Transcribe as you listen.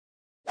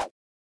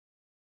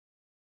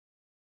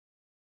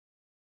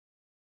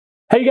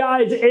Hey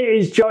guys, it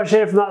is Josh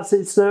here from That's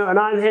It Snow, and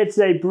I'm here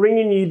today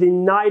bringing you the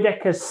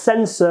Nidecker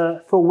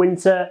sensor for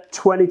winter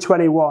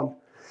 2021.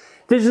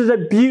 This is a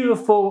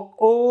beautiful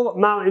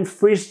all-mountain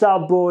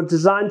freestyle board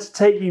designed to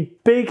take you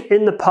big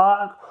in the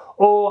park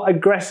or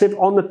aggressive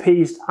on the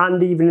piste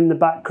and even in the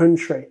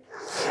backcountry.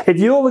 If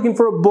you're looking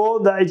for a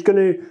board that is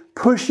going to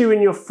push you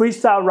in your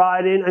freestyle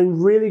riding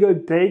and really go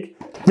big,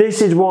 this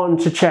is one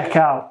to check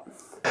out.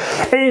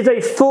 It is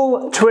a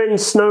full twin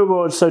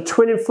snowboard, so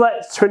twin in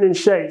flex, twin in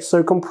shape,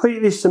 so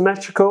completely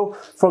symmetrical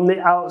from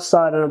the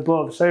outside and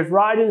above. So if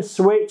riding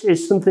switch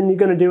is something you're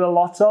going to do a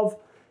lot of,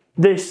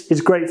 this is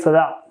great for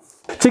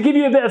that. To give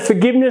you a bit of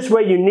forgiveness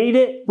where you need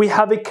it, we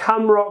have a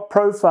cam rock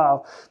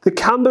profile. The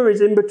camber is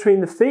in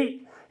between the feet.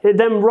 It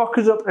then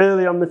rockers up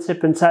early on the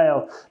tip and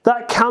tail.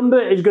 That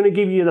camber is going to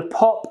give you the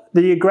pop,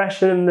 the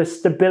aggression, the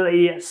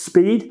stability at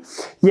speed.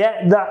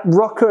 Yet that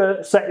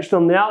rocker section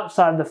on the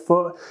outside of the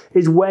foot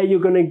is where you're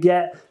going to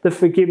get the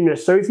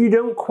forgiveness. So if you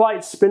don't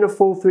quite spin a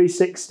full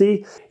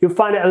 360, you'll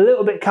find it a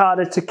little bit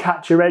harder to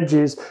catch your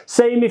edges.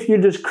 Same if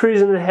you're just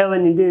cruising the hill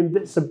and you're doing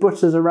bits of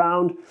butters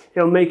around,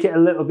 it'll make it a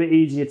little bit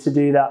easier to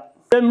do that.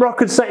 Then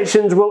rockered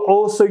sections will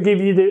also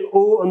give you the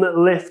ultimate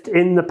lift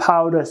in the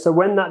powder. So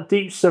when that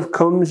deep stuff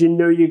comes, you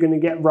know you're going to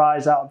get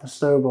rise out of the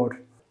snowboard.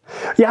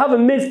 You have a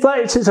mid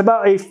flex, it's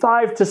about a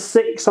 5 to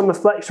 6 on the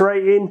flex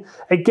rating.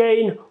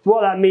 Again,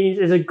 what that means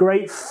is a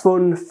great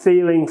fun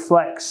feeling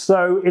flex.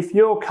 So if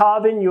you're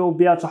carving, you'll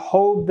be able to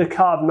hold the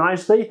carve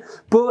nicely,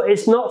 but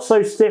it's not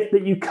so stiff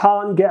that you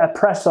can't get a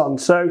press on.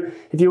 So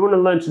if you want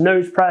to learn to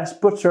nose press,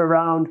 butter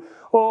around,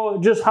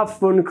 or just have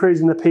fun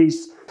cruising the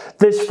piste,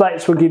 this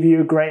flex will give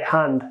you a great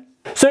hand.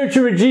 So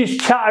to reduce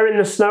chatter in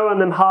the snow on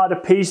them harder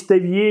pistes,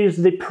 they've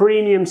used the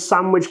premium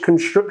sandwich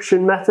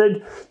construction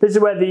method. This is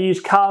where they use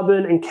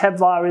carbon and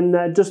Kevlar in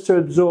there just to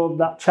absorb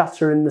that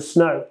chatter in the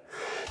snow.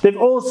 They've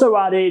also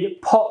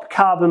added Pop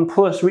Carbon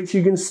Plus, which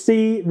you can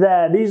see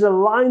there. These are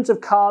lines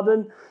of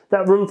carbon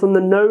that run from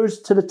the nose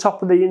to the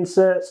top of the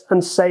inserts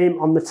and same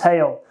on the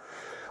tail.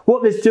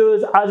 What this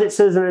does, as it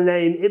says in the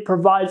name, it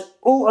provides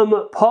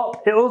ultimate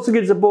pop. It also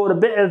gives the board a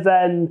bit of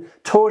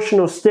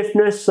torsional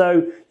stiffness,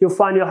 so you'll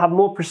find you'll have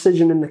more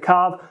precision in the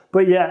carve.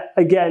 But yeah,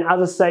 again,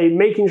 as I say,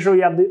 making sure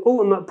you have the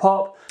ultimate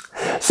pop.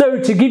 So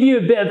to give you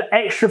a bit of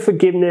extra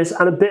forgiveness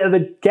and a bit of a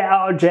get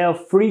out of jail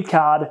free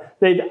card,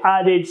 they've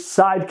added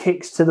side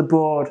kicks to the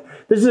board.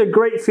 This is a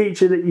great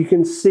feature that you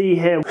can see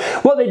here.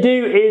 What they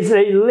do is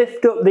they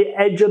lift up the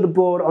edge of the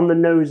board on the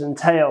nose and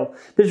tail.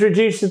 This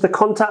reduces the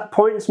contact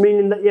points,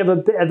 meaning that you have a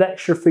bit of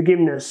extra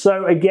forgiveness.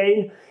 So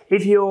again,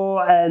 if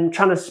you're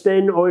trying to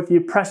spin or if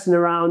you're pressing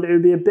around, it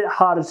would be a bit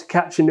harder to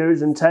catch your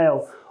nose and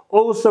tail.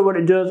 Also what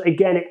it does,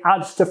 again, it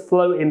adds to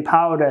float in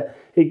powder.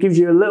 It gives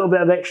you a little bit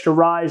of extra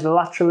rise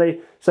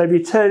laterally. So if you're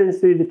turning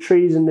through the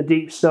trees and the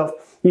deep stuff,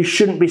 you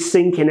shouldn't be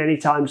sinking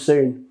anytime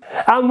soon.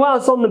 And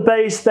whilst on the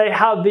base, they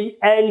have the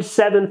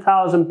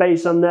N7000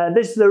 base on there.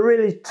 This is a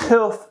really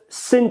tough,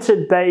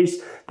 sintered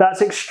base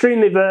that's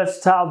extremely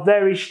versatile,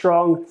 very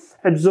strong,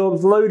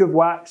 absorbs a load of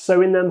wax.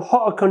 So in them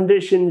hotter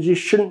conditions, you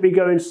shouldn't be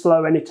going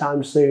slow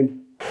anytime soon.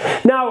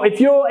 Now, if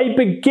you're a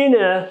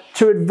beginner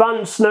to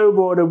advanced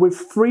snowboarder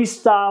with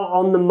freestyle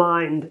on the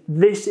mind,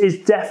 this is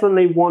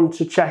definitely one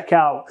to check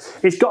out.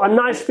 It's got a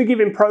nice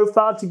forgiving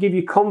profile to give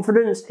you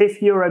confidence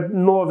if you're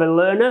more of a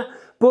learner,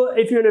 but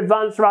if you're an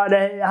advanced rider,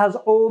 it has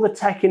all the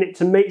tech in it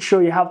to make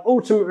sure you have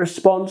ultimate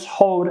response,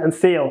 hold and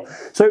feel.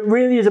 So it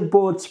really is a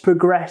board to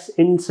progress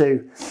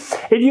into.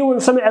 If you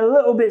want something a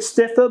little bit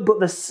stiffer but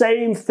the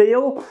same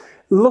feel,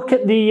 look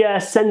at the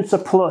Sensor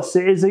Plus.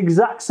 It is the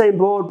exact same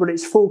board, but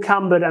it's full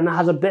cambered and it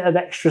has a bit of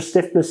extra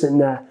stiffness in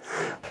there.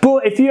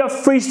 But if you have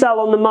freestyle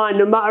on the mind,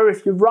 no matter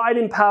if you're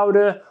riding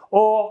powder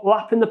or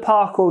lapping the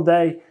park all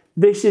day,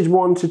 this is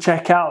one to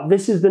check out.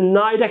 This is the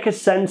Nidecker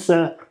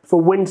Sensor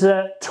for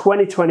winter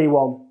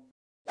 2021.